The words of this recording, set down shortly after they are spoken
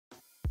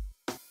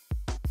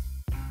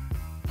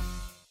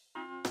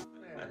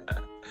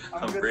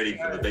I'm ready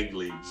for the big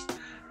leagues.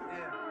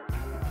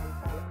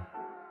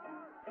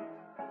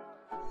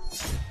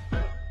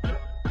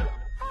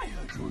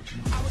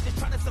 I was just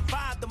trying to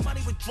survive. The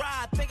money was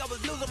dry. I think I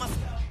was losing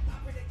myself.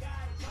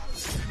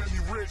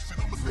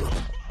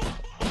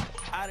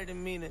 I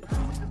didn't mean it.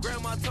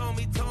 Grandma told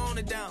me tone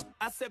it down.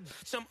 I said,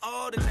 bitch, I'm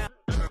older now.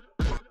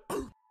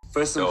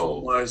 First and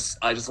foremost,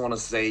 I just want to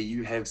say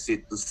you have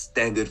set the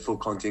standard for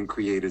content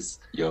creators.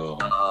 Yo.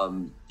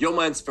 You're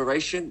my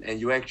inspiration,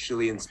 and you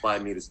actually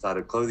inspired me to start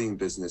a clothing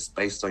business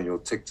based on your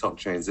TikTok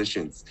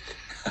transitions.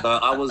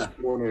 I was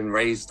born and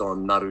raised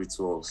on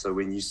Naruto, so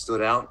when you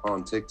stood out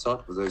on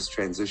TikTok with those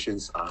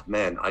transitions,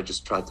 man, I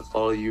just tried to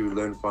follow you,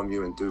 learn from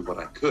you, and do what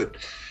I could.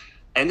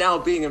 And now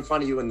being in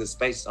front of you in this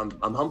space, I'm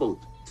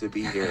humbled to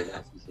be here and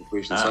ask you some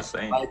questions. So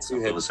I try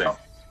to have some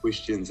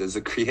questions as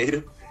a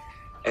creative.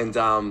 And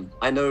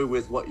I know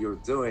with what you're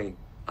doing,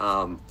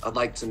 I'd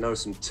like to know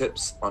some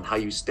tips on how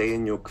you stay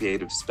in your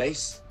creative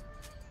space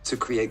to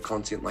create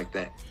content like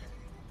that.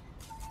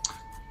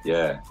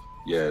 Yeah,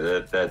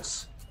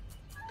 that's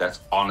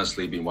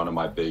honestly been one of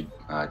my big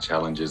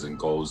challenges and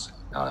goals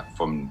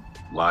from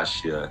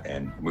last year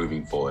and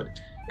moving forward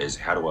is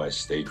how do I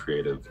stay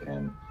creative?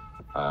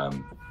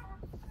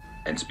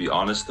 And to be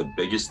honest, the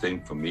biggest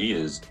thing for me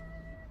is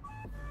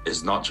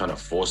not trying to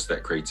force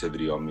that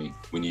creativity on me.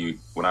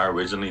 When I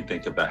originally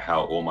think about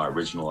how all my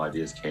original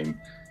ideas came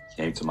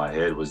to my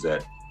head, was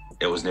that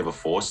it was never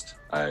forced.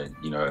 I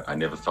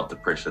never felt the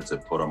pressure to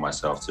put on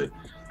myself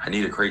I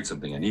need to create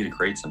something. I need to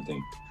create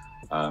something.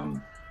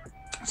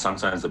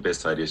 Sometimes the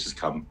best ideas just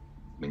come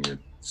when you're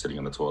sitting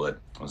on the toilet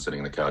or sitting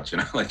on the couch,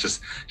 like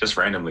just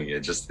randomly.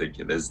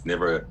 There's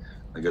never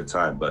a good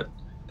time. But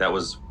that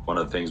was one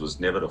of the things, was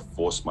never to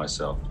force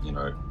myself,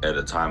 at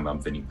a time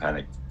I'm feeling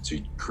panicked,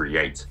 to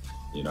create.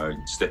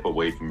 Step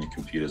away from your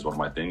computer is one of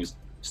my things.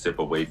 Step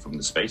away from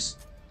the space.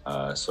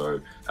 So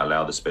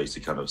allow the space to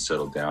kind of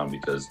settle down,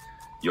 because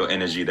your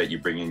energy that you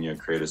bring in your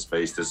creative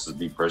space, this is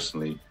me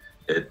personally,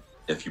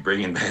 if you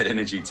bring in bad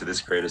energy to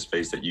this creative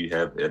space that you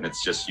have and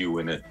it's just you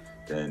in it,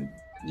 then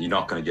you're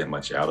not going to get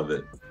much out of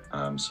it.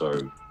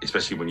 So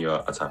especially when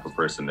you're a type of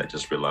person that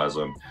just relies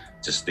on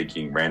just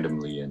thinking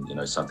randomly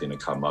and something to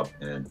come up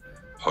and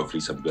hopefully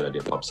some good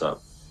idea pops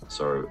up.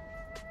 So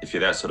if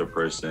you're that sort of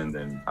person,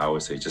 then I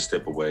always say just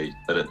step away,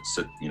 let it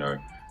sit,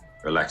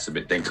 relax a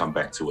bit, then come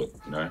back to it.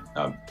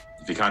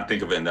 If you can't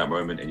think of it in that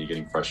moment and you're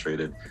getting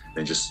frustrated,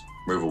 then just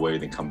move away,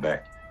 then come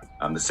back.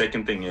 The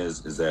second thing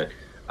is that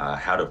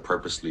how to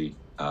purposely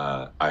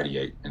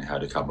ideate and how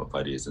to come up with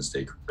ideas and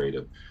stay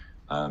creative.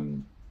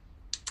 And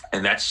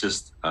that's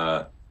just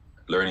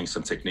learning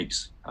some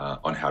techniques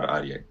on how to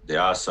ideate.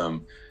 There are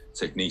some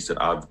techniques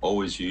that I've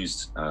always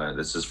used.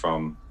 This is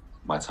from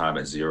my time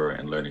at Zero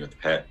and learning with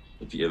Pat,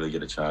 if you ever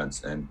get a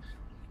chance. And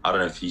I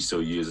don't know if he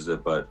still uses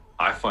it, but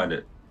I find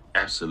it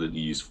absolutely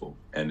useful.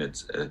 And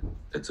it's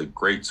a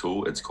great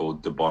tool. It's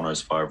called De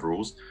Bono's 5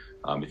 Rules.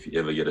 If you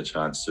ever get a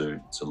chance to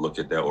look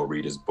at that or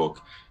read his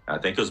book. I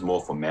think it was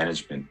more for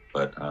management,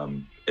 but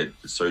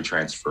it's so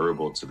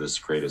transferable to this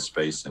creative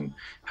space and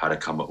how to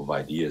come up with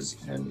ideas.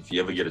 And if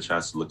you ever get a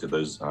chance to look at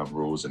those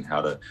rules and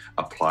how to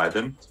apply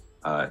them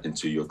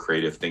into your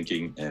creative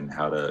thinking and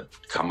how to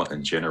come up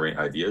and generate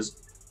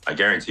ideas, I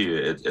guarantee you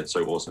it's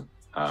so awesome.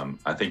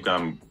 I think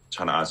I'm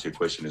trying to answer your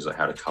question is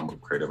how to come up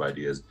with creative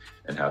ideas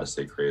and how to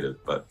stay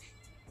creative. But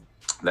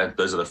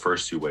those are the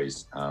first 2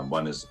 ways.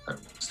 One is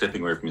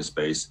stepping away from your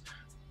space,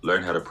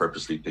 learn how to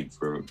purposely think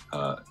through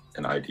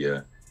an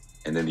idea.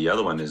 And then the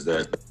other one is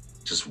that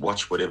just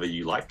watch whatever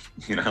you like,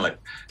 like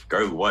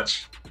go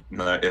watch,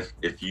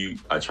 if you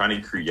are trying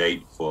to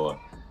create for,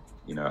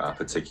 a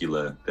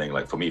particular thing.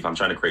 Like for me, if I'm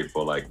trying to create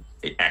for like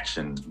an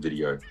action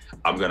video,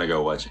 I'm going to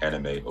go watch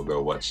anime or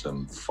go watch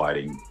some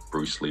fighting,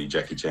 Bruce Lee,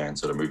 Jackie Chan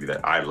sort of movie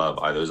that I love.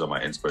 Those are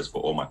my inspirations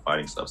for all my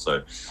fighting stuff.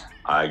 So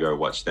I go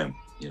watch them,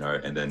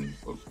 and then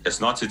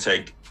it's not to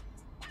take,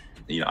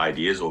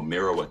 ideas or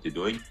mirror what they're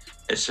doing.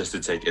 It's just to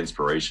take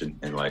inspiration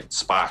and like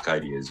spark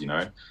ideas,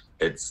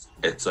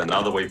 It's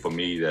another way for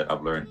me that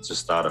I've learned to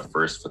start a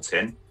first for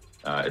 10.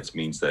 It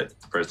means that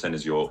first 10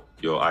 is your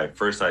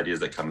first ideas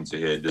that come into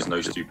your head. There's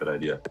no stupid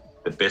idea.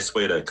 The best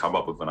way to come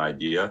up with an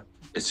idea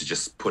is to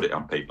just put it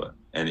on paper.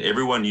 And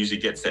everyone usually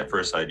gets that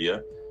first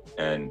idea.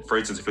 And for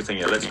instance, if we're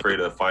saying, let's create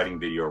a fighting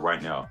video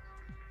right now,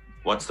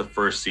 what's the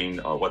first scene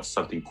or what's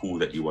something cool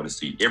that you want to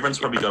see? Everyone's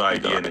probably got an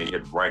idea in their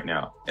head right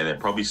now, and they're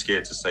probably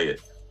scared to say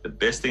it. The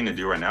best thing to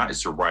do right now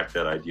is to write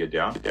that idea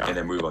down and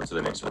then move on to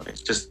the next one.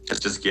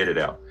 Just get it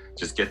out.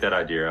 Just get that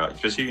idea out.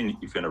 Especially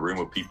if you're in a room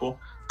with people.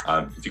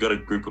 If you got a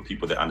group of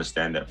people that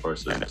understand that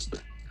process,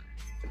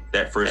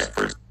 that first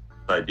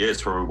idea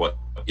is probably what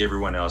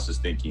everyone else is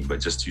thinking, but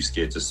just too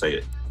scared to say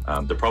it.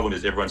 The problem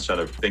is everyone's trying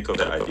to think of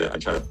that idea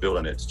and trying to build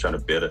on it, trying to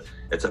better.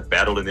 It's a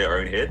battle in their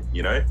own head,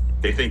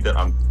 They think that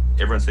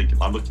everyone's thinking,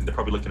 they're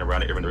probably looking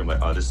around at everyone in the room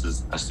like, oh, this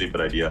is a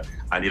stupid idea.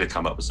 I need to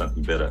come up with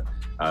something better.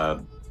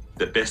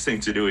 The best thing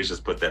to do is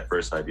just put that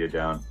first idea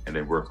down and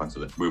then move on to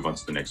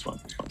the next one.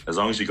 As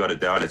long as you got it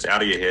down, it's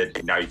out of your head,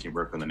 and now you can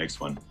work on the next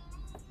one.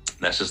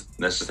 That's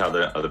just how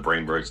the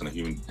brain works, and the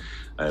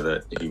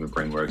human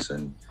brain works,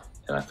 and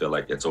I feel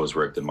like it's always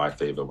worked in my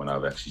favor when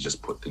I've actually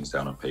just put things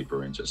down on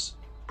paper and just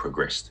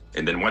progressed.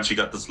 And then once you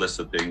got this list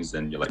of things,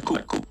 then you're like, cool,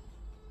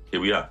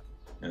 here we are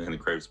in the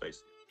creative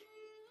space.